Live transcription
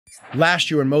Last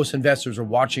year, when most investors were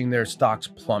watching their stocks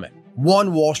plummet,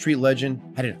 one Wall Street legend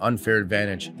had an unfair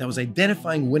advantage that was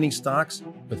identifying winning stocks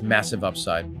with massive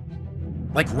upside.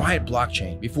 Like Riot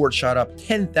Blockchain before it shot up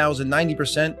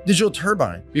 10,090%, Digital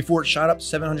Turbine before it shot up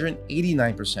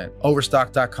 789%,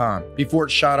 Overstock.com before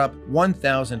it shot up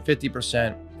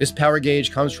 1,050%. This power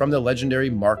gauge comes from the legendary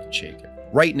Mark Chaikin.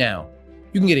 Right now,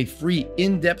 you can get a free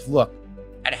in-depth look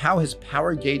at how his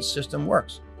power gauge system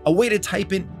works. A way to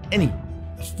type in any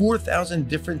of 4,000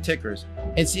 different tickers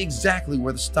and see exactly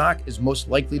where the stock is most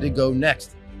likely to go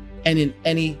next and in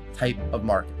any type of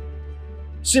market.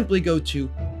 Simply go to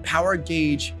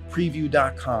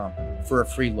powergaugepreview.com for a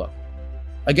free look.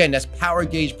 Again, that's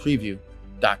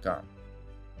powergaugepreview.com.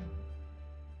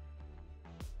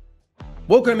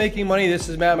 Welcome to Making Money. This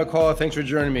is Matt McCall. Thanks for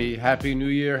joining me. Happy New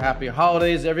Year. Happy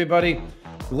holidays, everybody.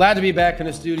 Glad to be back in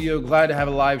the studio. Glad to have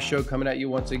a live show coming at you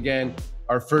once again.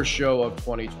 Our first show of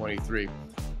 2023.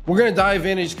 We're going to dive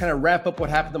in and just kind of wrap up what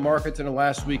happened to the markets in the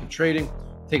last week of trading,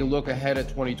 take a look ahead at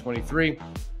 2023,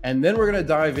 and then we're going to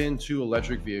dive into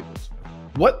electric vehicles,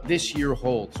 what this year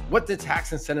holds, what the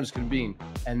tax incentives can be,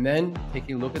 and then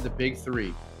taking a look at the big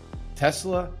three,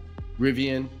 Tesla,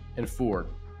 Rivian, and Ford.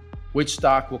 Which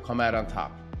stock will come out on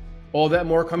top? All that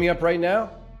more coming up right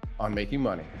now on Making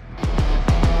Money.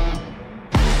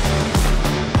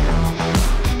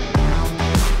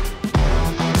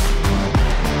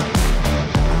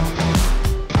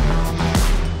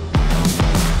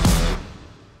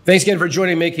 Thanks again for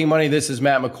joining Making Money. This is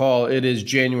Matt McCall. It is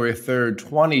January 3rd,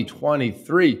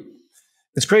 2023.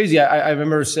 It's crazy. I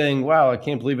remember saying, wow, I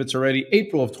can't believe it's already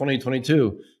April of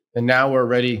 2022. And now we're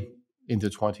already into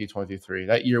 2023.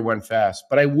 That year went fast.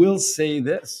 But I will say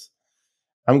this.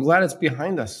 I'm glad it's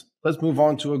behind us. Let's move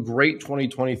on to a great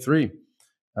 2023.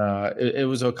 It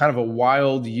was a kind of a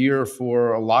wild year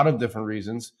for a lot of different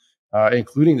reasons,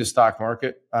 including the stock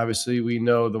market. Obviously, we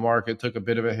know the market took a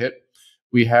bit of a hit.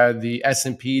 We had the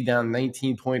S&P down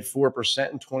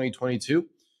 19.4% in 2022.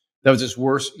 That was its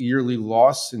worst yearly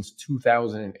loss since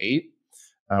 2008.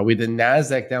 We had the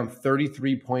NASDAQ down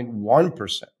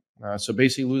 33.1%. So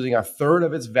basically losing a third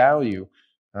of its value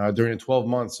during the 12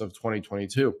 months of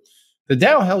 2022. The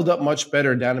Dow held up much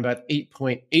better, down about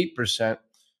 8.8%.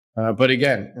 But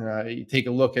again, you take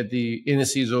a look at the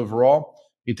indices overall.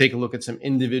 You take a look at some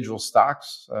individual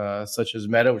stocks, such as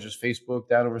Meta, which is Facebook,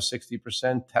 down over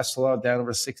 60%, Tesla down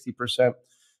over 60%.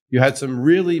 You had some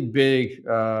really big,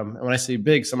 and when I say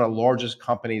big, some of the largest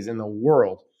companies in the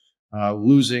world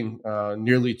losing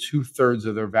nearly 2/3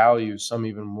 of their value, some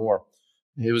even more.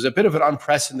 It was a bit of an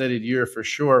unprecedented year for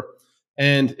sure.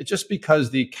 And just because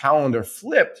the calendar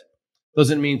flipped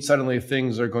doesn't mean suddenly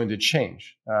things are going to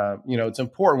change. It's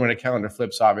important when a calendar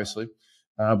flips, obviously.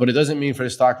 But it doesn't mean for the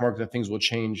stock market that things will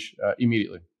change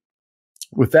immediately.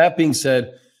 With that being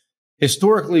said,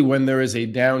 historically, when there is a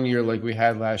down year like we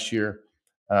had last year,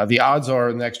 the odds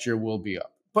are next year will be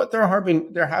up. But there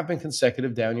have been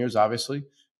consecutive down years, obviously,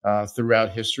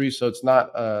 throughout history. So it's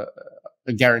not a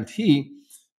guarantee,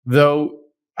 though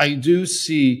I do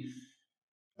see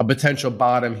a potential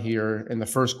bottom here in the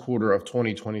first quarter of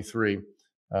 2023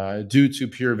 due to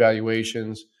pure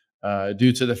valuations.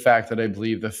 Due to the fact that I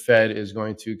believe the Fed is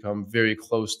going to come very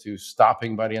close to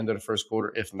stopping by the end of the first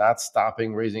quarter, if not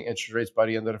stopping raising interest rates by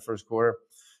the end of the first quarter.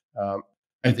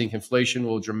 I think inflation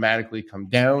will dramatically come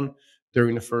down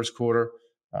during the first quarter.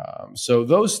 So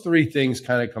those three things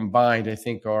kind of combined, I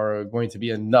think, are going to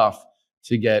be enough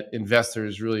to get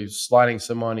investors really sliding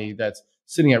some money that's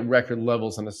sitting at record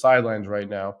levels on the sidelines right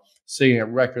now, sitting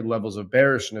at record levels of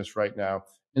bearishness right now,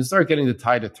 and start getting the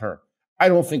tide to turn. I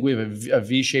don't think we have a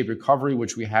V-shaped recovery,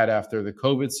 which we had after the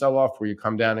COVID sell-off, where you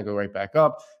come down and go right back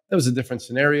up. That was a different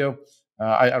scenario.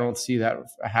 I don't see that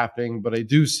happening, but I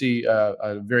do see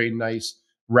a very nice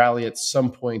rally at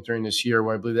some point during this year,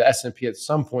 where I believe the S&P at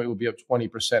some point will be up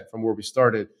 20% from where we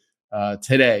started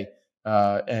today,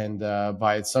 and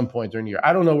by at some point during the year.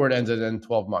 I don't know where it ends in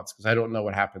 12 months because I don't know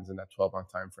what happens in that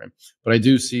 12-month time frame, but I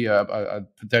do see a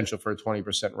potential for a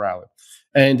 20% rally.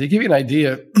 And to give you an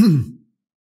idea,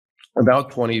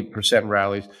 about 20%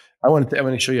 rallies. I'm going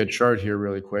to show you a chart here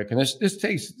really quick. And this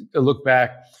takes a look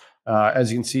back,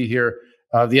 as you can see here,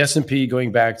 the S&P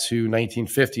going back to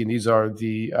 1950, and these are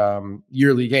the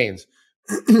yearly gains.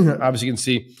 Obviously, you can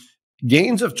see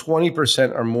gains of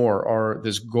 20% or more are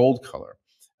this gold color,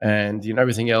 and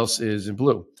everything else is in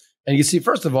blue. And you can see,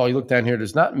 first of all, you look down here,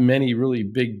 there's not many really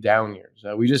big down years.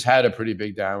 We just had a pretty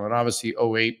big down, and obviously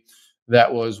 08,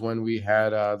 that was when we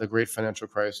had the great financial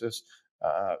crisis.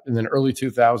 And then early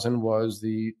 2000 was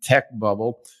the tech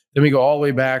bubble. Then we go all the way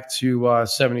back to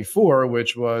 74,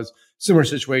 which was similar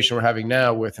situation we're having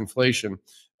now with inflation.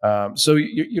 So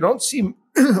you don't see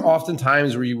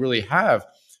oftentimes where you really have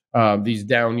these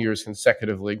down years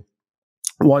consecutively.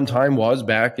 One time was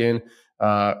back in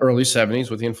early 70s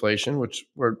with the inflation, which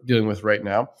we're dealing with right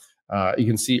now. You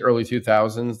can see early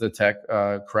 2000s, the tech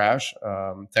crash,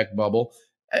 tech bubble.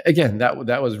 Again,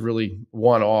 that was really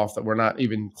one off that we're not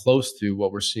even close to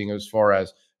what we're seeing as far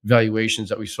as valuations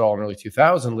that we saw in early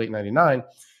 2000, late 99.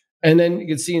 And then you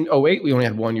can see in 08, we only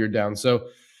had 1 year down. So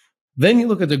then you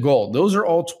look at the gold. Those are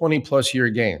all 20 plus year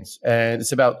gains. And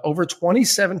it's about over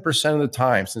 27% of the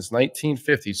time since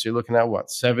 1950. So you're looking at what,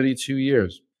 72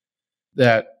 years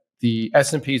that the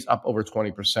S&P is up over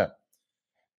 20%.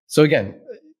 So again,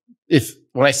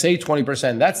 when I say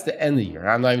 20%, that's the end of the year.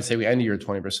 I'm not even saying we end the year at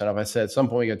 20% off. I said at some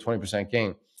point we get 20%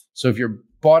 gain. So if you're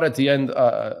bought at the end,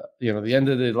 the end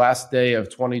of the last day of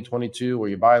 2022, where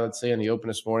you buy, let's say in the open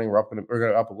this morning, we're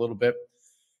going up a little bit.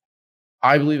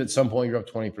 I believe at some point you're up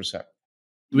 20%.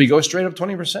 Do we go straight up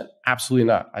 20%? Absolutely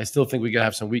not. I still think we can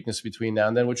have some weakness between now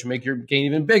and then, which will make your gain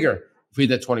even bigger if we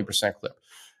hit that 20% clip.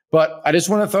 But I just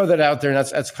want to throw that out there, and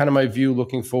that's kind of my view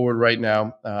looking forward right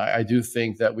now. I do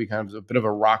think that we kind of have a bit of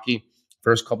a rocky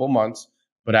first couple months,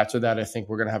 but after that, I think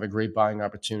we're going to have a great buying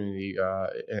opportunity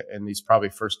in these probably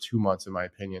first 2 months, in my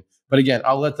opinion. But again,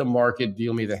 I'll let the market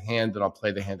deal me the hand, and I'll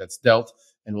play the hand that's dealt,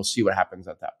 and we'll see what happens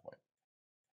at that point.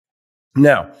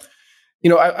 Now,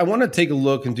 I want to take a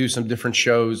look and do some different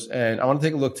shows, and I want to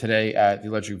take a look today at the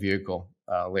electric vehicle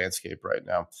landscape right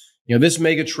now. This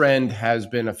mega trend has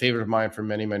been a favorite of mine for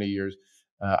many, many years.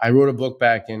 I wrote a book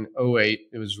back in 08.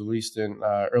 It was released in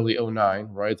early 09,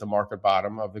 right at the market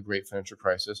bottom of the great financial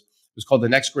crisis. It was called The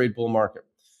Next Great Bull Market.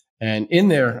 And in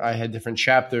there, I had different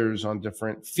chapters on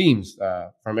different themes,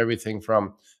 from everything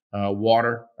from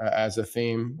water as a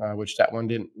theme, which that one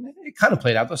it kind of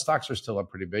played out. The stocks are still up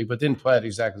pretty big, but didn't play out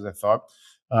exactly as I thought.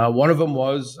 One of them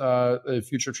was the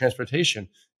future of transportation.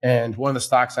 And one of the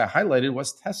stocks I highlighted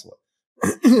was Tesla.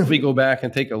 If we go back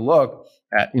and take a look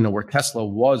at where Tesla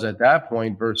was at that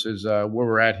point versus where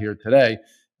we're at here today,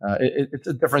 it's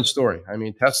a different story. I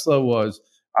mean, Tesla was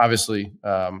obviously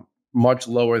much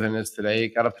lower than it is today.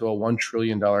 It got up to a $1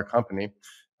 trillion company,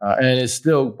 and is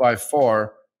still by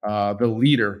far the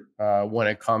leader when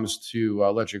it comes to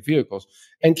electric vehicles.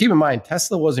 And keep in mind,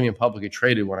 Tesla wasn't even publicly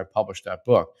traded when I published that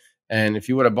book. And if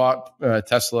you would have bought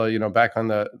Tesla, back on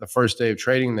the first day of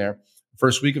trading there,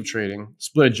 first week of trading,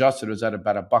 split adjusted was at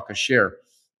about $1 a share.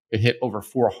 It hit over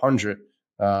 400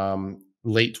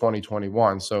 late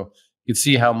 2021. So you can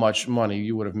see how much money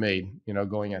you would have made,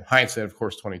 going in hindsight, of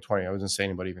course, 2020. I wasn't saying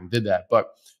anybody even did that,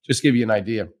 but just give you an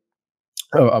idea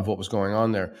of what was going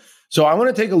on there. So I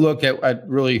want to take a look at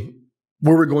really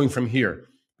where we're going from here,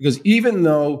 because even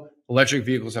though electric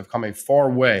vehicles have come a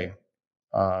far way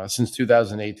since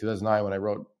 2008, 2009, when I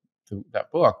wrote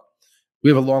that book, we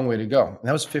have a long way to go. And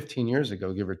that was 15 years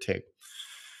ago, give or take.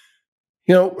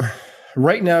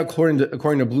 Right now, according to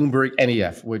Bloomberg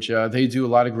NEF, which they do a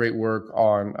lot of great work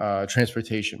on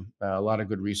transportation, a lot of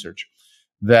good research,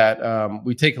 that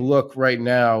we take a look right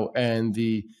now, and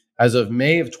as of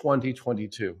May of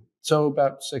 2022, so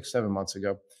about 6-7 months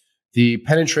ago, the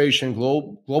penetration,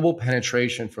 global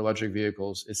penetration for electric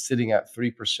vehicles is sitting at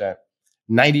 3%.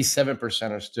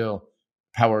 97% are still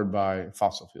powered by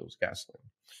fossil fuels, gasoline.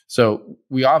 So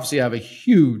we obviously have a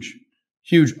huge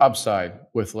upside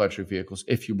with electric vehicles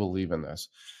if you believe in this.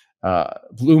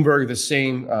 Bloomberg, the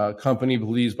same company,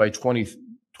 believes by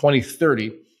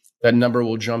 2030 that number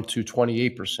will jump to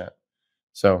 28%.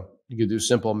 So you could do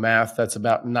simple math. That's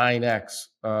about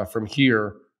 9x from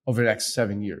here over the next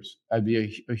 7 years. That'd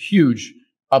be a huge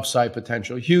upside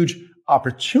potential, huge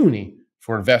opportunity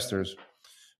for investors.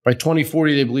 By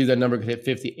 2040, they believe that number could hit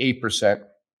 58%,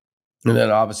 and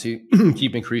then obviously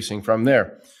keep increasing from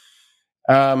there.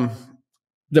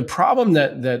 The problem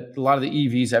that a lot of the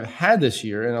EVs have had this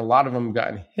year, and a lot of them have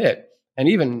gotten hit, and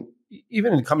even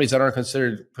in companies that aren't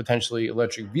considered potentially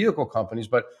electric vehicle companies,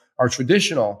 but are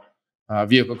traditional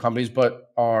vehicle companies,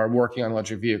 but are working on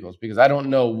electric vehicles, because I don't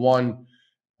know one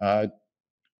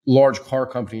large car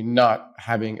company not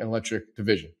having an electric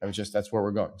division. I mean, that's where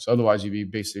we're going. So otherwise, you'd be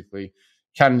basically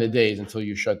counting the days until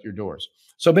you shut your doors.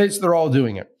 So basically, they're all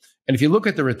doing it. And if you look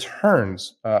at the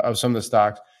returns of some of the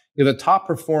stocks, the top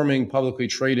performing publicly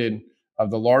traded of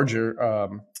the larger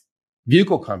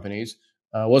vehicle companies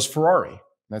was Ferrari.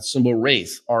 That's symbol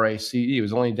RACE, RACE. It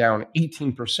was only down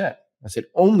 18%. I said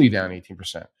only down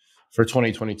 18% for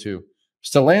 2022.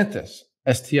 Stellantis,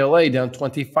 STLA, down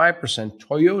 25%.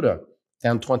 Toyota,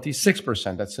 down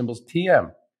 26%. That symbol's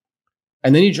TM.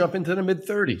 And then you jump into the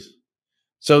mid-30s.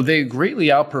 So they greatly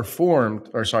underperformed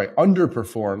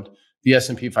the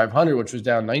S&P 500, which was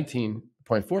down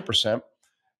 19.4%.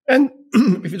 And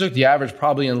if you took the average,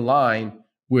 probably in line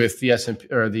with the S&P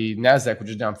or the Nasdaq, which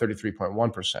is down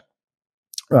 33.1%.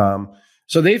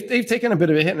 So they've taken a bit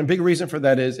of a hit, and a big reason for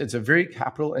that is it's a very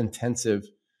capital intensive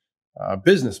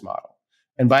business model.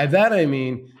 And by that I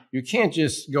mean you can't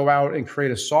just go out and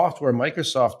create a software.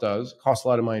 Microsoft does, costs a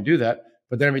lot of money to do that,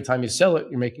 but then every time you sell it,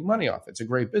 you're making money off it. It's a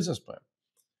great business plan.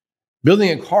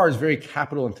 Building a car is very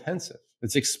capital intensive.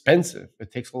 It's expensive.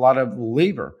 It takes a lot of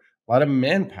labor, a lot of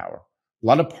manpower, a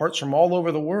lot of parts from all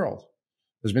over the world.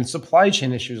 There's been supply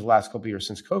chain issues the last couple of years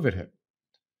since COVID hit.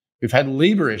 We've had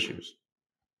labor issues.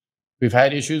 We've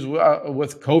had issues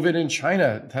with COVID in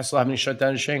China. Tesla having to shut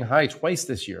down in Shanghai twice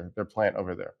this year, their plant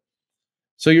over there.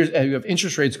 So you have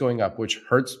interest rates going up, which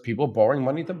hurts people borrowing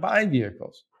money to buy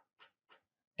vehicles.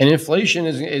 And inflation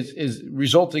is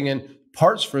resulting in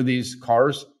parts for these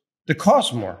cars to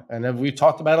cost more. And we've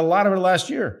talked about a lot over the last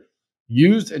year.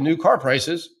 Used and new car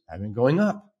prices have been going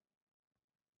up.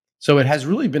 So it has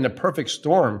really been a perfect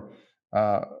storm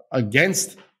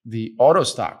against the auto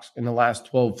stocks in the last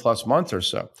 12 plus months or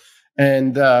so.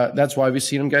 And that's why we've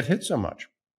seen them get hit so much.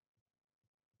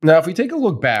 Now, if we take a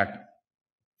look back,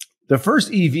 the first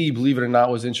EV, believe it or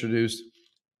not, was introduced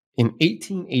in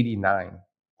 1889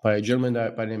 by a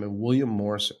gentleman by the name of William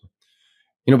Morrison.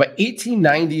 By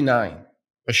 1899,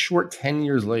 a short 10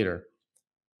 years later,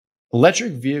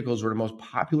 electric vehicles were the most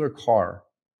popular car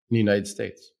in the United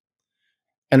States.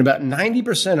 And about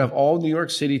 90% of all New York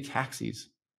City taxis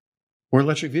were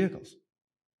electric vehicles.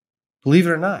 Believe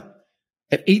it or not.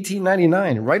 At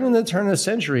 1899, right in the turn of the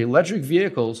century, electric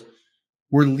vehicles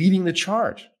were leading the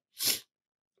charge.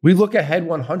 We look ahead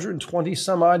 120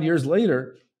 some odd years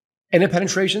later, and the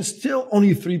penetration is still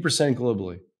only 3%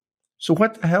 globally. So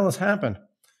what the hell has happened?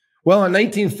 Well, in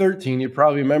 1913, you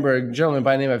probably remember a gentleman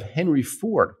by the name of Henry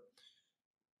Ford.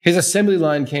 His assembly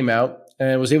line came out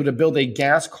and was able to build a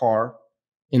gas car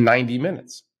in 90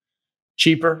 minutes.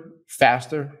 Cheaper,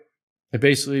 faster. It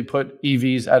basically put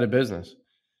EVs out of business.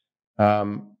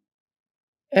 And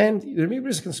there may be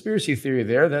this conspiracy theory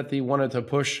there that they wanted to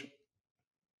push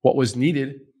what was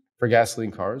needed for gasoline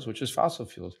cars, which is fossil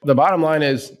fuels. The bottom line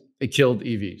is it killed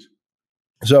EVs.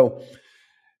 So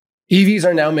EVs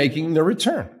are now making their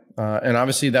return. And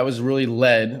obviously that was really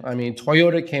led. I mean,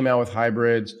 Toyota came out with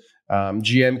hybrids.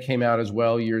 GM came out as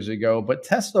well years ago. But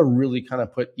Tesla really kind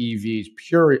of put EVs,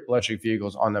 pure electric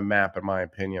vehicles, on the map, in my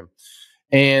opinion.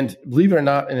 And believe it or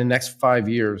not, in the next 5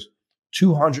 years,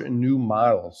 200 new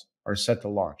models are set to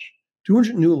launch.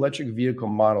 200 new electric vehicle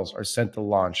models are set to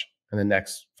launch in the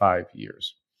next 5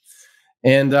 years.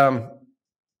 And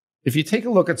if you take a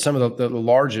look at some of the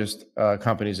largest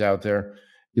companies out there,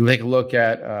 you take a look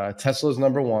at Tesla's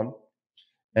number one,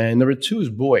 and number two is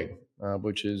Boyd,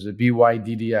 which is a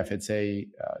BYDDF. It's a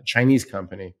Chinese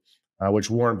company, which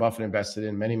Warren Buffett invested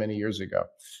in many, many years ago.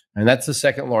 And that's the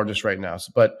second largest right now.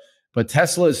 But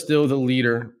Tesla is still the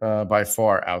leader by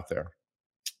far out there.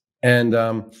 And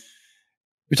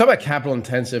we talk about capital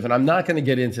intensive, and I'm not going to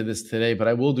get into this today, but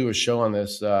I will do a show on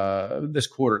this this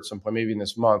quarter at some point, maybe in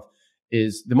this month.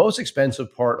 Is the most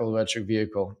expensive part of an electric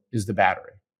vehicle is the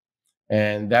battery.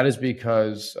 And that is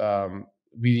because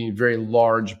we need very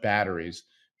large batteries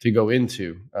to go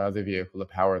into the vehicle to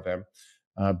power them.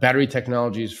 Battery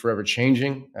technology is forever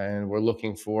changing, and we're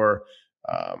looking for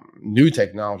new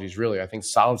technologies, really. I think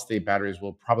solid state batteries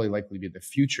will probably likely be the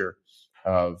future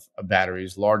of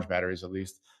batteries, large batteries at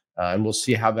least. And we'll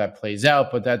see how that plays out,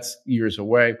 but that's years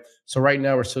away. So right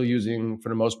now we're still using, for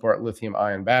the most part, lithium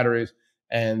ion batteries,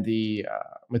 and the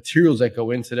materials that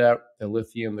go into that, the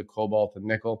lithium, the cobalt, the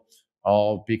nickel,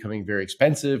 all becoming very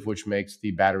expensive, which makes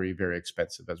the battery very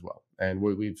expensive as well. And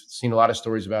we've seen a lot of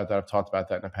stories about that. I've talked about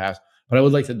that in the past, but I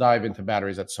would like to dive into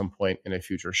batteries at some point in a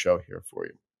future show here for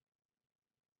you.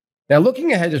 Now,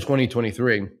 looking ahead to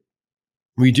 2023,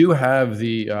 we do have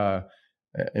the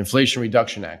Inflation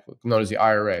Reduction Act, known as the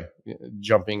IRA,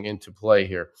 jumping into play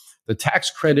here. The tax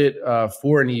credit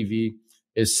for an EV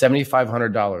is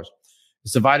 $7,500.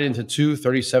 It's divided into two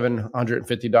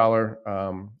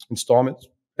 $3,750 installments,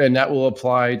 and that will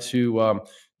apply to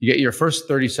you get your first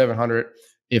 $3,700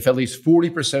 if at least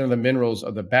 40% of the minerals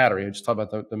of the battery, I just talked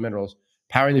about the minerals,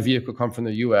 powering the vehicle come from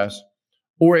the U.S.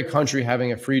 or a country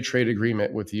having a free trade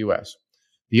agreement with the U.S.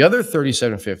 The other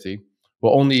 $3,750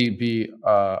 will only be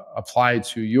applied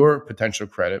to your potential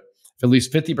credit if at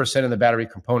least 50% of the battery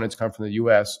components come from the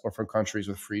U.S. or from countries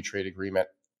with free trade agreement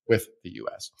with the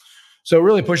U.S. So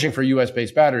really pushing for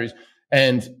U.S.-based batteries.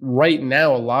 And right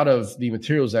now, a lot of the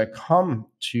materials that come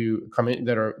in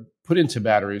that are put into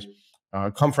batteries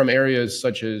come from areas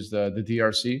such as the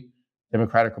DRC,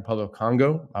 Democratic Republic of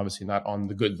Congo, obviously not on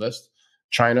the good list.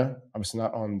 China, obviously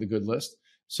not on the good list.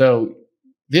 So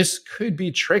this could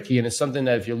be tricky, and it's something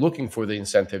that if you're looking for the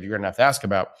incentive, you're going to have to ask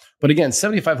about. But again,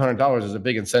 $7,500 is a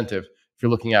big incentive if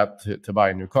you're looking out to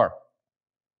buy a new car.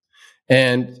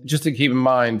 And just to keep in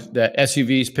mind that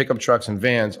SUVs, pickup trucks, and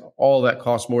vans, all that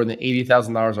cost more than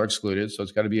 $80,000 are excluded. So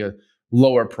it's got to be a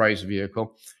lower price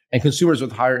vehicle. And consumers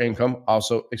with higher income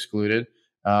also excluded.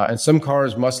 And some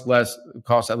cars must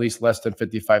cost at least less than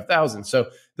 $55,000. So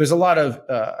there's a lot of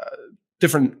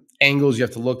different angles you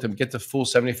have to look to get to full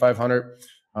 $7,500.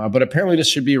 But apparently this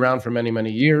should be around for many,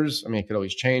 many years. I mean, it could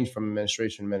always change from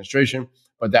administration to administration,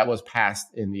 but that was passed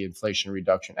in the Inflation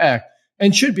Reduction Act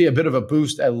and should be a bit of a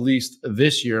boost, at least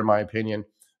this year, in my opinion,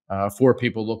 for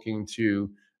people looking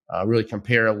to really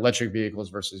compare electric vehicles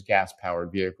versus gas-powered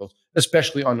vehicles,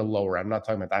 especially on the lower end. I'm not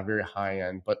talking about that very high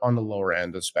end, but on the lower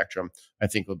end of the spectrum, I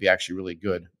think will be actually really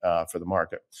good for the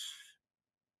market.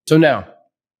 So now,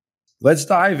 let's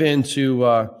dive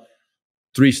into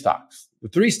three stocks. The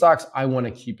three stocks I want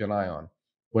to keep an eye on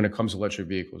when it comes to electric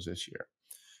vehicles this year.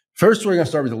 First, we're going to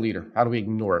start with the leader. How do we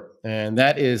ignore it? And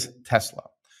that is Tesla.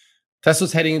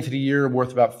 Tesla's heading into the year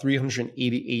worth about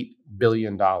 $388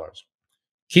 billion.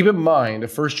 Keep in mind, the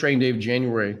first trading day of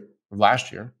January of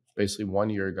last year, basically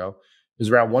 1 year ago, is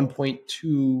around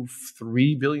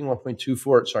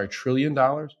 $1.23 trillion.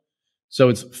 So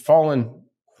it's fallen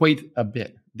quite a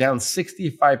bit, down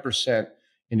 65%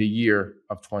 in the year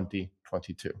of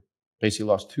 2022. Basically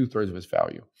lost 2/3 of its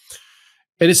value.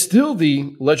 It is still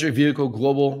the electric vehicle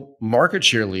global market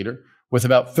share leader with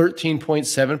about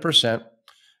 13.7%.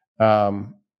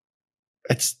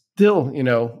 It's still,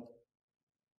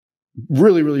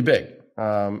 really, really big.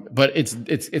 But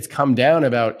it's come down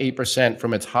about 8%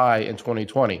 from its high in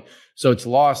 2020. So it's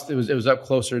lost. It was up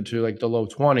closer to like the low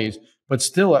 20s, but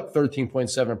still at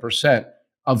 13.7%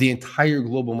 of the entire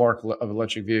global market of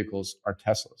electric vehicles are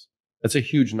Teslas. That's a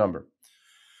huge number.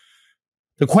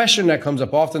 The question that comes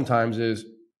up oftentimes is,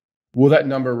 will that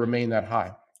number remain that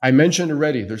high? I mentioned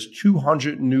already, there's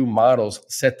 200 new models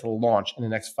set to launch in the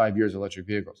next 5 years of electric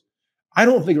vehicles. I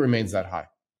don't think it remains that high.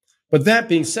 But that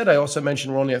being said, I also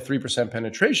mentioned we're only at 3%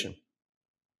 penetration.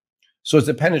 So as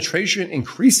the penetration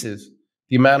increases,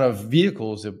 the amount of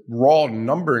vehicles, the raw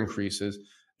number increases,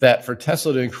 that for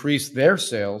Tesla to increase their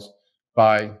sales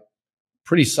by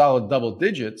pretty solid double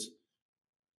digits,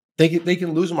 they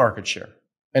can lose market share.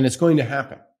 And it's going to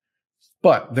happen.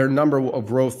 But their number of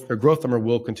growth, their growth number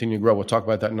will continue to grow. We'll talk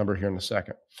about that number here in a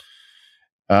second.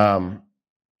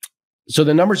 So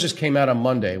the numbers just came out on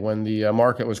Monday when the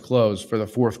market was closed for the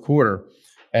fourth quarter.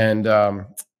 And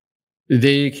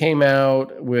they came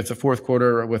out with the fourth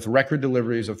quarter with record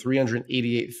deliveries of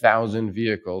 388,000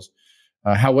 vehicles.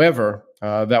 However,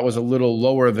 that was a little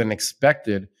lower than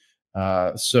expected.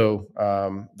 So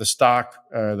the stock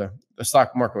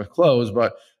market was closed,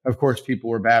 but of course,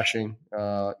 people were bashing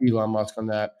Elon Musk on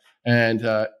that. And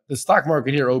the stock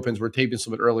market here opens, we're taping this a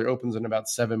bit earlier, opens in about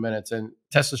 7 minutes. And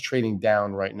Tesla's trading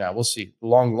down right now. We'll see.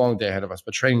 Long day ahead of us,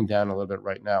 but trading down a little bit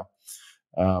right now.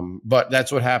 But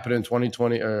that's what happened in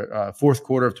 2020, fourth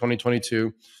quarter of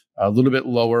 2022, a little bit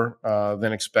lower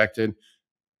than expected.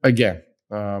 Again,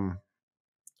 I'm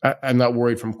not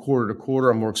worried from quarter to quarter.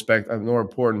 I'm more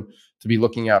important to be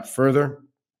looking out further.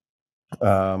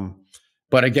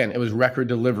 But again, it was record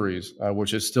deliveries,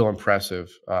 which is still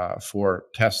impressive for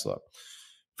Tesla.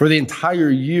 For the entire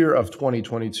year of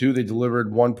 2022, they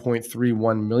delivered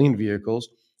 1.31 million vehicles.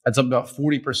 That's up about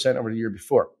 40% over the year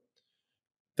before.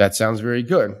 That sounds very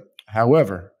good.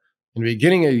 However, in the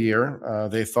beginning of the year,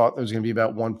 they thought there was going to be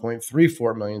about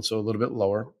 1.34 million, so a little bit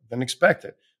lower than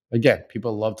expected. Again,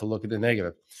 people love to look at the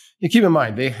negative. You keep in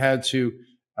mind, they had to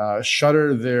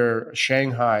shutter their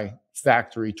Shanghai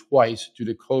factory twice due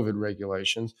to COVID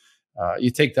regulations. You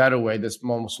take that away, this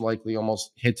most likely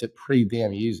almost hits it pretty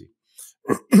damn easy.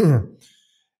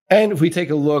 And if we take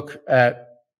a look at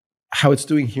how it's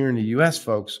doing here in the US,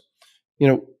 folks,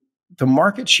 the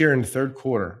market share in the third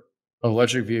quarter of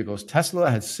electric vehicles, Tesla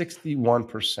had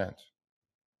 61%.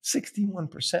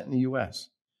 61% in the US.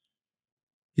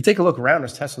 You take a look around,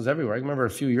 there's Teslas everywhere. I remember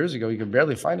a few years ago, you could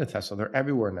barely find a Tesla. They're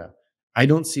everywhere now. I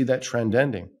don't see that trend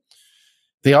ending.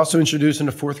 They also introduced in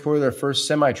the fourth quarter their first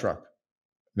semi-truck.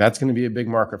 That's going to be a big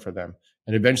market for them.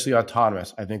 And eventually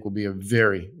autonomous, I think, will be a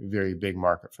very, very big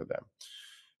market for them.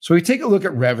 So we take a look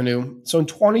at revenue. So in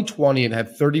 2020, it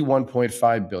had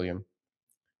 $31.5 billion.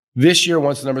 This year,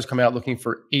 once the numbers come out, looking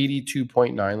for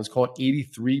 82.9, let's call it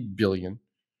 $83 billion.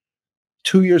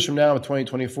 2 years from now, in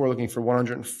 2024, looking for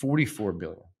 $144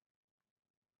 billion.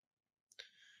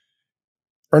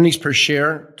 Earnings per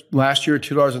share, last year,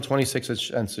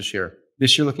 $2.26 a share.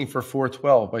 This year, looking for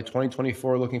 $4.12. By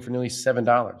 2024, looking for nearly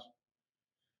 $7.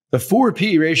 The forward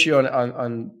PE ratio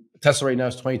on Tesla right now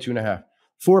is 22.5.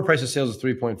 Forward price of sales is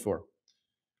 3.4.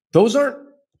 Those aren't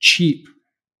cheap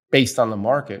based on the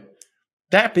market.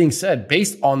 That being said,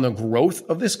 based on the growth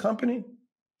of this company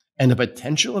and the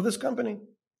potential of this company,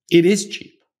 it is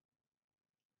cheap.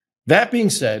 That being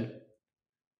said,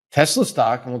 Tesla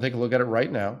stock, and we'll take a look at it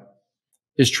right now,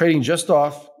 is trading just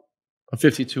off a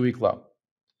 52-week low.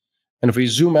 And if we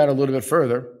zoom out a little bit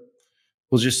further,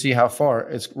 we'll just see how far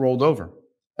it's rolled over.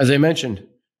 As I mentioned,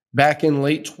 back in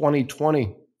late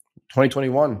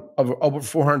 2021, over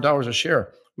 $400 a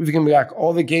share. We've given back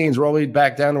all the gains. We're all the way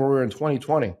back down to where we were in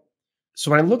 2020. So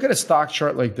when I look at a stock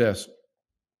chart like this,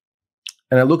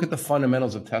 and I look at the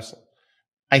fundamentals of Tesla,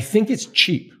 I think it's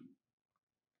cheap.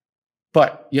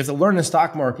 But you have to learn the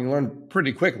stock market and learn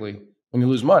pretty quickly when you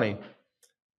lose money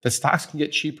that stocks can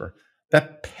get cheaper.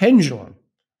 That pendulum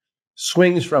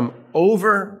swings from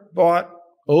overbought,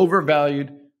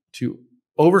 overvalued to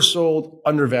oversold,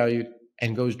 undervalued,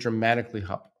 and goes dramatically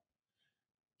up.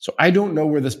 So I don't know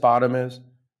where this bottom is.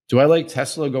 Do I like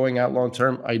Tesla going out long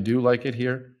term? I do like it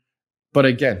here. But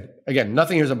again,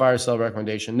 nothing here is a buy or sell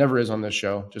recommendation. Never is on this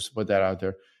show, just to put that out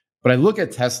there. But I look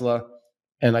at Tesla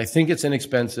and I think it's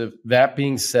inexpensive. That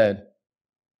being said,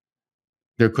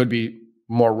 there could be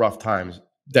more rough times,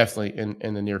 definitely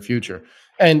in the near future.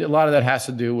 And a lot of that has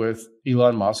to do with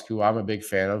Elon Musk, who I'm a big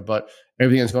fan of, but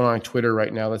everything that's going on Twitter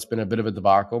right now, that's been a bit of a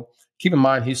debacle. Keep in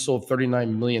mind, he's sold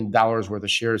 $39 million worth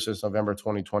of shares since November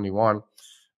 2021.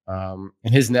 And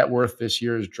his net worth this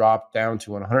year has dropped down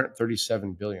to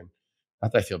 $137 billion.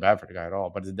 Not that I feel bad for the guy at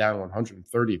all, but it's down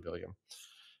 $130 billion.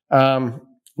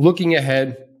 Looking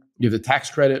ahead, you have the tax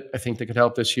credit, I think that could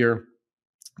help this year.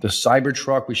 The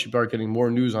Cybertruck, we should start getting more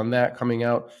news on that coming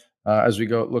out as we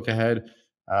go look ahead.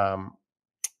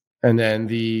 And then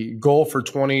the goal for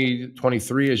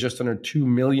 2023 is just under 2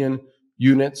 million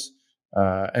units.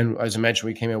 And as I mentioned,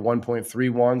 we came at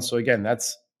 1.31. So again,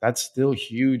 that's still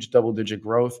huge double-digit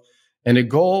growth. And a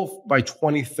goal by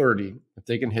 2030, if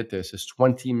they can hit this, is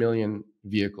 20 million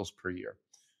vehicles per year.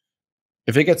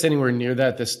 If it gets anywhere near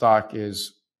that, this stock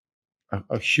is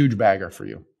a huge bagger for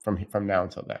you from now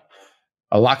until then.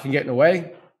 A lot can get in the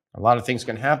way. A lot of things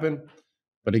can happen.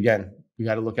 But again, we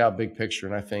got to look out big picture.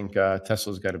 And I think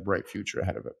Tesla's got a bright future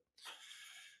ahead of it.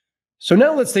 So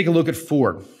now let's take a look at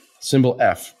Ford, symbol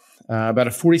F. About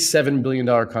a $47 billion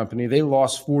company. They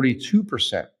lost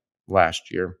 42%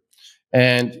 last year.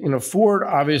 And, Ford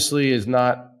obviously is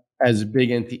not as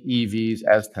big into EVs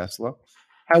as Tesla.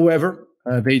 However,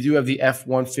 they do have the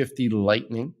F-150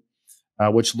 Lightning,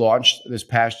 which launched this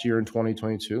past year in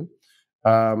 2022.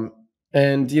 The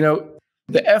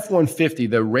F-150,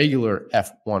 the regular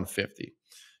F-150,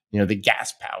 the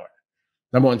gas power,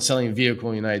 number one selling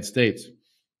vehicle in the United States.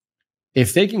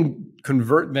 If they can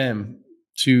convert them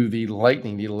to the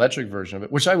Lightning, the electric version of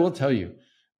it, which I will tell you,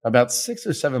 about 6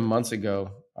 or 7 months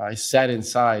ago, I sat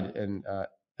inside an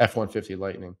F-150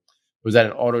 Lightning. It was at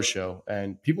an auto show,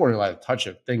 and people weren't allowed to touch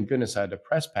it. Thank goodness I had a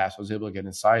press pass. I was able to get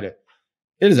inside it.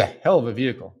 It is a hell of a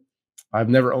vehicle. I've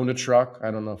never owned a truck. I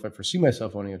don't know if I foresee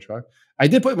myself owning a truck. I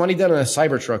did put money down on a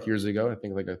Cybertruck years ago. I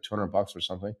think like $200 or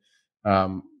something.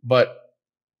 But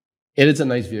it is a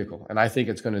nice vehicle, and I think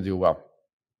it's going to do well.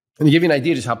 And to give you an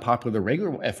idea just how popular the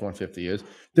regular F-150 is,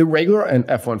 the regular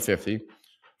F-150,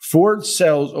 Ford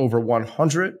sells over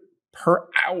 100 per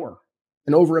hour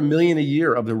and over 1 million a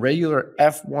year of the regular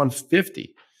F-150.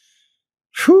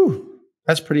 Whew,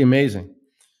 that's pretty amazing.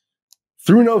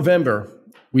 Through November,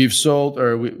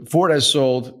 Ford has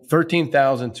sold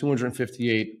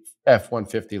 13,258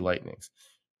 F-150 Lightnings.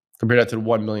 Compared that to the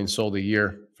 1 million sold a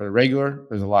year for the regular,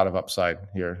 there's a lot of upside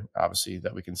here, obviously,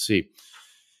 that we can see.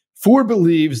 Ford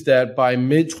believes that by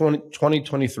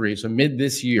mid-2023, so mid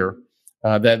this year,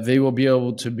 that they will be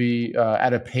able to be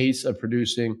at a pace of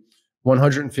producing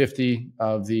 150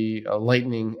 of the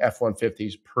Lightning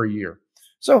F-150s per year.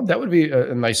 So that would be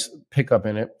a nice pickup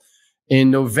in it.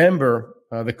 In November,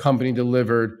 the company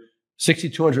delivered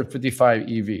 6,255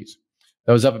 EVs.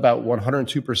 That was up about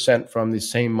 102% from the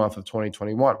same month of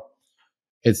 2021.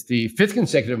 It's the 5th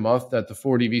consecutive month that the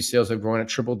Ford EV sales have grown at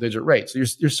triple-digit rates. So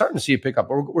you're starting to see a pickup.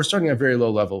 We're starting at a very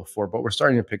low level for, but we're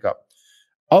starting to pick up.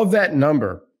 Of that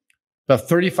number, about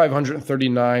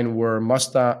 3,539 were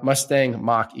Mustang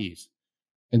Mach-E's.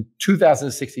 And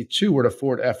 2,062 were the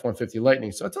Ford F-150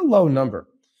 Lightning. So it's a low number.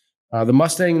 The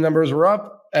Mustang numbers were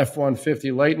up.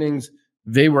 F-150 Lightnings,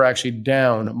 they were actually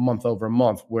down month over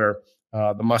month, where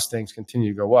the Mustangs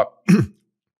continue to go up.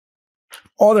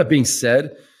 All that being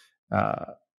said,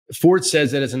 Ford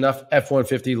says that it's enough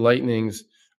F-150 Lightnings,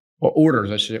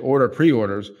 or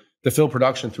pre-orders, to fill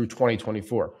production through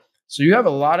 2024. So you have a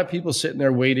lot of people sitting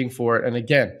there waiting for it. And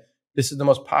again, this is the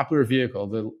most popular vehicle,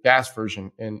 the gas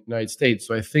version in the United States.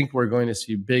 So I think we're going to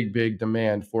see big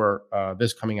demand for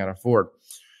this coming out of Ford.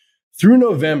 Through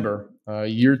November,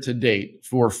 year to date,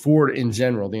 for Ford in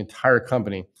general, the entire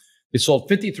company, they sold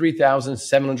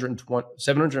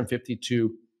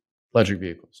 53,752 electric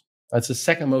vehicles. That's the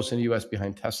second most in the U.S.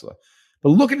 behind Tesla. But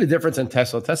look at the difference in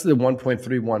Tesla. Tesla did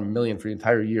 1.31 million for the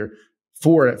entire year.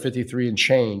 Ford at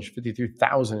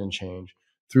 53,000 and change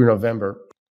through November.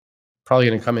 Probably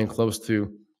going to come in close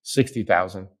to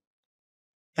 60,000.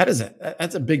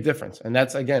 That's a big difference. And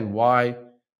that's, again, why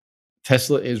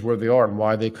Tesla is where they are and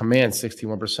why they command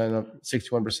 61%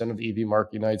 of the EV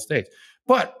market in the United States.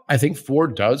 But I think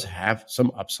Ford does have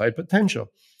some upside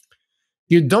potential.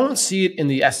 You don't see it in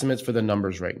the estimates for the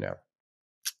numbers right now.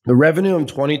 The revenue in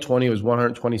 2020 was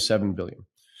 $127 billion.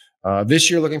 This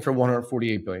year, looking for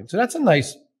 $148 billion. So that's a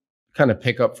nice kind of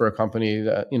pickup for a company,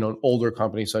 that, an older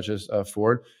company such as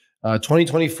Ford.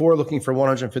 2024, looking for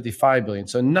 $155 billion.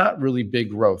 So not really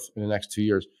big growth in the next 2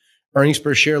 years. Earnings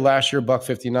per share last year,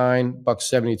 $1.59,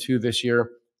 $1.72 this year.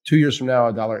 2 years from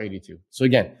now, $1.82. So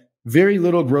again, very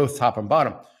little growth top and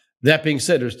bottom. That being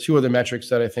said, there's two other metrics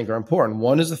that I think are important.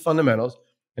 One is the fundamentals,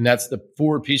 and that's the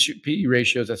Ford PE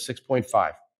ratios at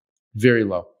 6.5, very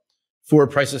low. Ford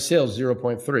price of sales,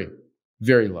 0.3,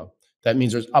 very low. That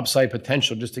means there's upside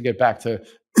potential just to get back to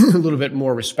a little bit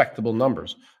more respectable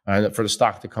numbers for the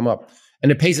stock to come up.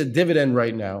 And it pays a dividend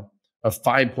right now of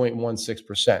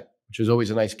 5.16%, which is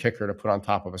always a nice kicker to put on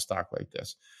top of a stock like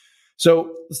this.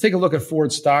 So let's take a look at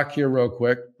Ford stock here real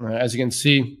quick. As you can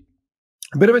see,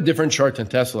 a bit of a different chart than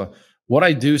Tesla. What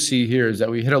I do see here is that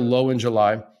we hit a low in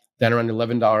July, down around the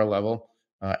 $11 level,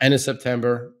 end of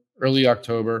September, early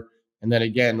October, and then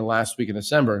again the last week of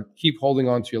December. Keep holding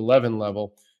on to 11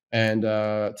 level. And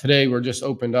today we're just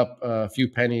opened up a few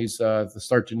pennies to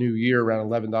start the new year around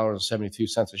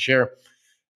 $11.72 a share.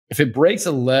 If it breaks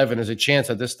 11, there's a chance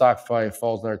that this stock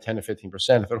falls another 10 to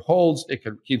 15%. If it holds, it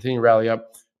could continue to rally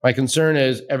up. My concern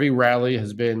is every rally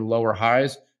has been lower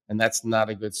highs, and that's not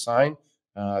a good sign.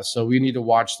 So we need to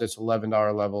watch this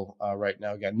 $11 level right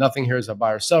now. Again, nothing here is a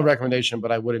buy or sell recommendation, but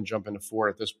I wouldn't jump into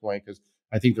Ford at this point because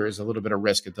I think there is a little bit of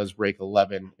risk. It does break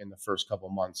 11 in the first couple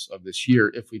months of this year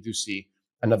if we do see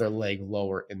another leg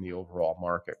lower in the overall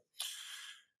market.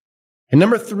 And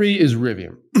number 3 is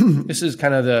Rivian. This is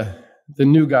kind of the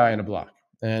new guy in the block,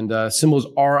 and symbol is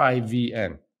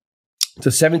RIVN. It's a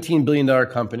 $17 billion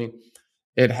company.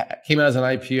 It came out as an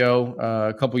IPO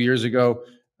a couple years ago.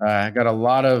 Got a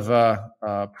lot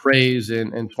of praise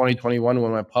in 2021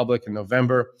 when it went public in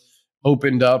November.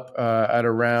 Opened up at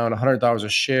around $100 a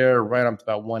share, right up to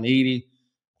about 180.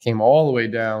 Came all the way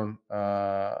down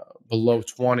below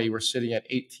 20. We're sitting at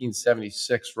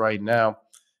 1876 right now.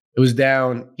 It was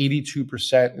down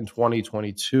 82% in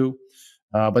 2022,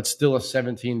 but still a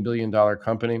 $17 billion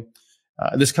company.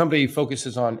 This company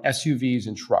focuses on SUVs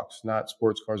and trucks, not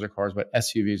sports cars or cars, but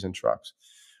SUVs and trucks.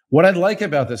 What I'd like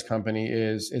about this company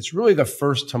is it's really the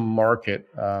first to market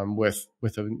with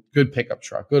a good pickup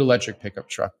truck, good electric pickup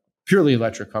truck, purely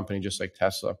electric company, just like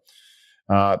Tesla.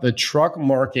 The truck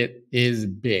market is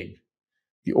big.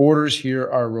 The orders here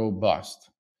are robust.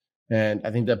 And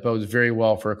I think that bodes very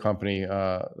well for a company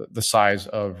the size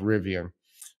of Rivian.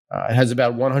 It has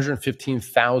about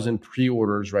 115,000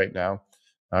 pre-orders right now.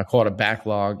 Call it a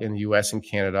backlog in the US and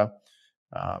Canada.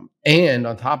 And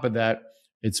on top of that,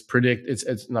 it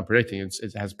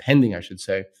has pending, I should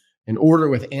say, an order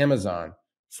with Amazon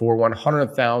for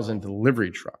 100,000 delivery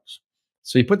trucks.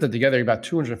 So you put that together, about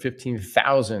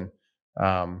 215,000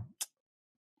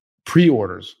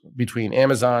 pre-orders between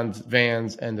Amazon's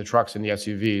vans and the trucks and the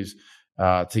SUVs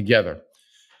together.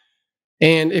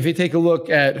 And if you take a look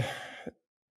at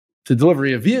the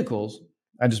delivery of vehicles,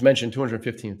 I just mentioned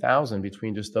 215,000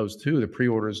 between just those two, the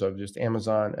pre-orders of just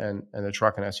Amazon and the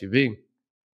truck and SUV,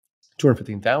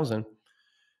 215,000.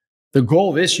 The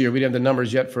goal this year, we don't have the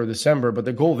numbers yet for December, but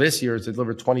the goal this year is to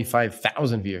deliver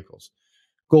 25,000 vehicles.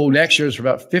 Goal next year is for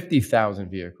about 50,000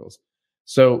 vehicles.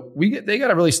 So they got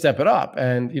to really step it up.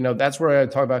 And, that's where I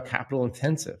talk about capital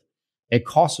intensive. It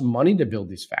costs money to build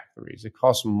these factories. It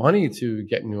costs money to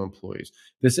get new employees.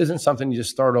 This isn't something you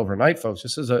just start overnight, folks.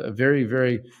 This is a very,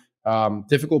 very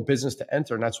difficult business to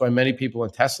enter. And that's why many people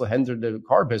in Tesla entered the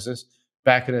car business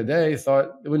back in the day, thought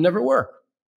it would never work.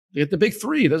 You get the big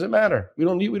three, it doesn't matter. We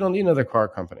don't need another car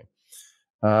company.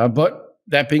 But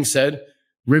that being said,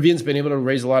 Rivian's been able to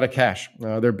raise a lot of cash.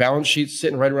 Their balance sheet's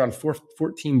sitting right around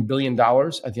 $14 billion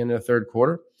at the end of the third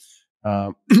quarter.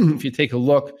 If you take a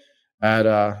look at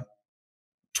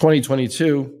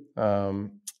 2022,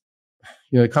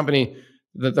 the company,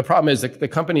 the problem is that the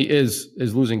company is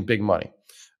losing big money.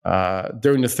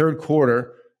 During the third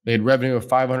quarter, They had revenue of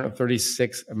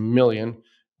 $536 million,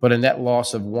 but a net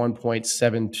loss of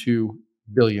 $1.72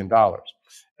 billion.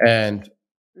 And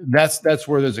that's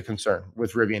where there's a concern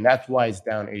with Rivian. That's why it's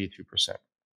down 82%.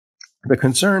 The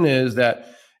concern is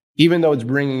that even though it's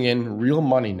bringing in real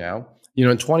money now,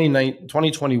 in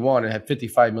 2021, it had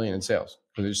 55 million in sales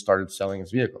because it just started selling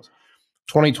its vehicles.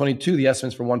 2022, the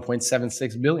estimate's for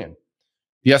 1.76 billion.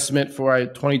 The estimate for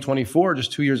 2024,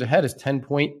 just 2 years ahead, is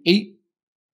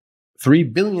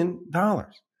 $10.83 billion.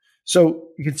 So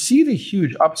you can see the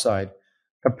huge upside.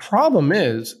 The problem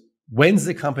is, when's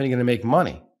the company going to make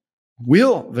money?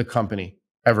 Will the company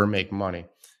ever make money?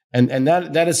 And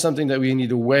that is something that we need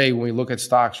to weigh when we look at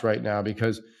stocks right now,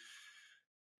 because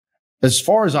as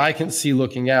far as I can see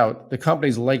looking out, the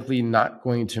company's likely not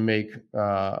going to make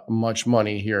much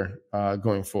money here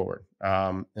going forward.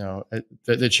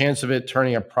 The chance of it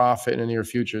turning a profit in the near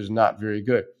future is not very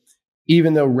good,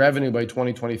 even though revenue by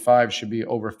 2025 should be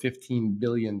over $15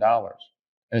 billion.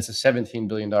 And it's a $17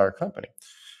 billion company.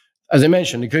 As I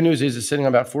mentioned, the good news is it's sitting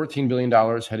on about $14 billion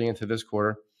heading into this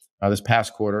quarter, this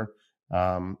past quarter.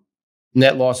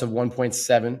 Net loss of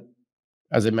 1.7,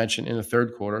 as I mentioned, in the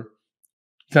third quarter.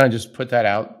 Kind of just put that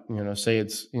out, say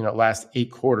it's, last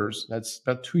 8 quarters. That's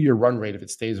about 2-year run rate if it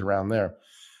stays around there.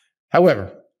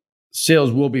 However,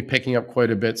 sales will be picking up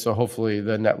quite a bit. So hopefully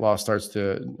the net loss starts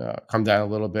to come down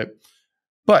a little bit.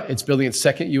 But it's building its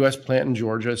second U.S. plant in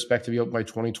Georgia, expected to be open by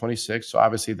 2026. So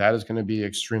obviously that is going to be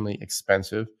extremely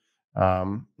expensive.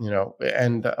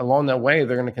 And along that way,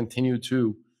 they're going to continue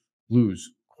to lose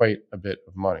quite a bit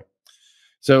of money.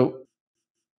 So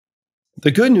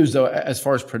the good news, though, as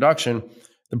far as production,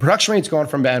 the production rate's gone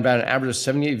from about an average of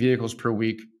 78 vehicles per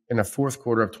week in the fourth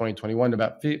quarter of 2021 to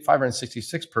about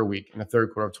 566 per week in the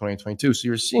third quarter of 2022. So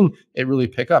you're seeing it really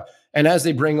pick up. And as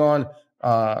they bring on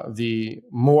the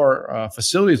more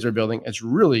facilities they're building, it's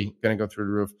really going to go through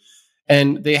the roof.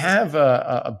 And they have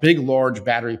a big, large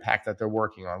battery pack that they're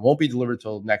working on. Won't be delivered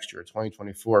till next year,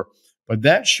 2024. But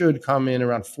that should come in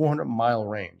around 400-mile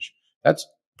range. That's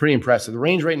pretty impressive. The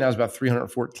range right now is about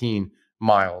 314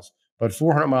 miles. But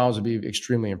 400 miles would be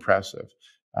extremely impressive.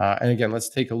 And again, let's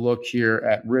take a look here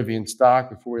at Rivian stock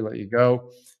before we let you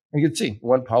go. And you can see,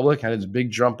 went public, had its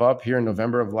big jump up here in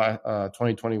November of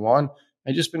 2021,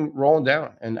 and just been rolling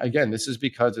down. And again, this is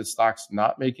because its stock's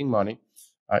not making money,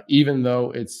 even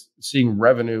though it's seeing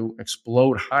revenue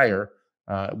explode higher.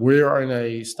 We are in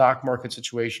a stock market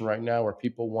situation right now where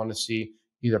people want to see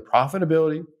either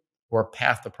profitability or a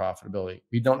path to profitability.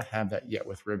 We don't have that yet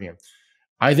with Rivian.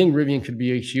 I think Rivian could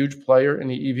be a huge player in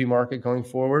the EV market going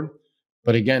forward.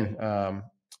 But again,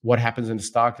 what happens in the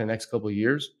stock in the next couple of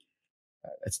years,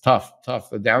 it's tough.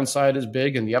 The downside is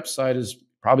big and the upside is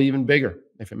probably even bigger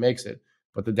if it makes it.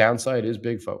 But the downside is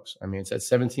big, folks. I mean, it's at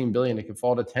 17 billion. It could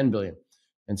fall to 10 billion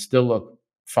and still look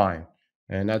fine.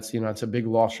 And that's, it's a big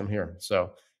loss from here.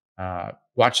 So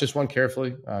watch this one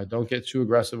carefully. Don't get too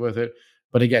aggressive with it.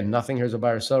 But again, nothing here is a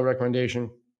buy or sell recommendation.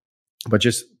 But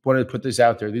just wanted to put this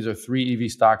out there. These are 3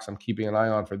 EV stocks I'm keeping an eye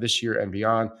on for this year and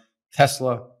beyond: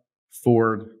 Tesla,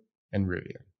 Ford, and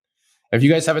Rivian. If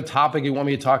you guys have a topic you want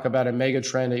me to talk about, a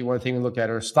megatrend that you want to take a look at,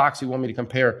 or stocks you want me to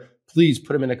compare, please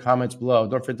put them in the comments below.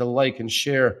 Don't forget to like and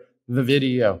share the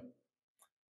video.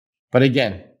 But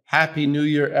again, Happy New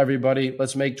Year, everybody.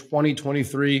 Let's make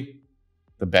 2023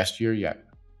 the best year yet.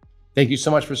 Thank you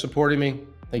so much for supporting me.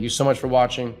 Thank you so much for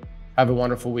watching. Have a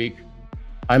wonderful week.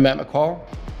 I'm Matt McCall,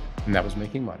 and that was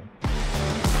Making Money.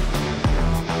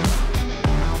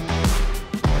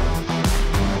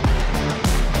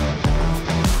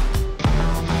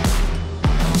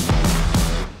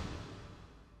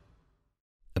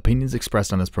 Opinions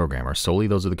expressed on this program are solely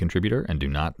those of the contributor and do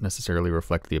not necessarily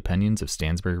reflect the opinions of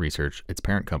Stansberry Research, its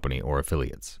parent company, or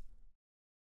affiliates.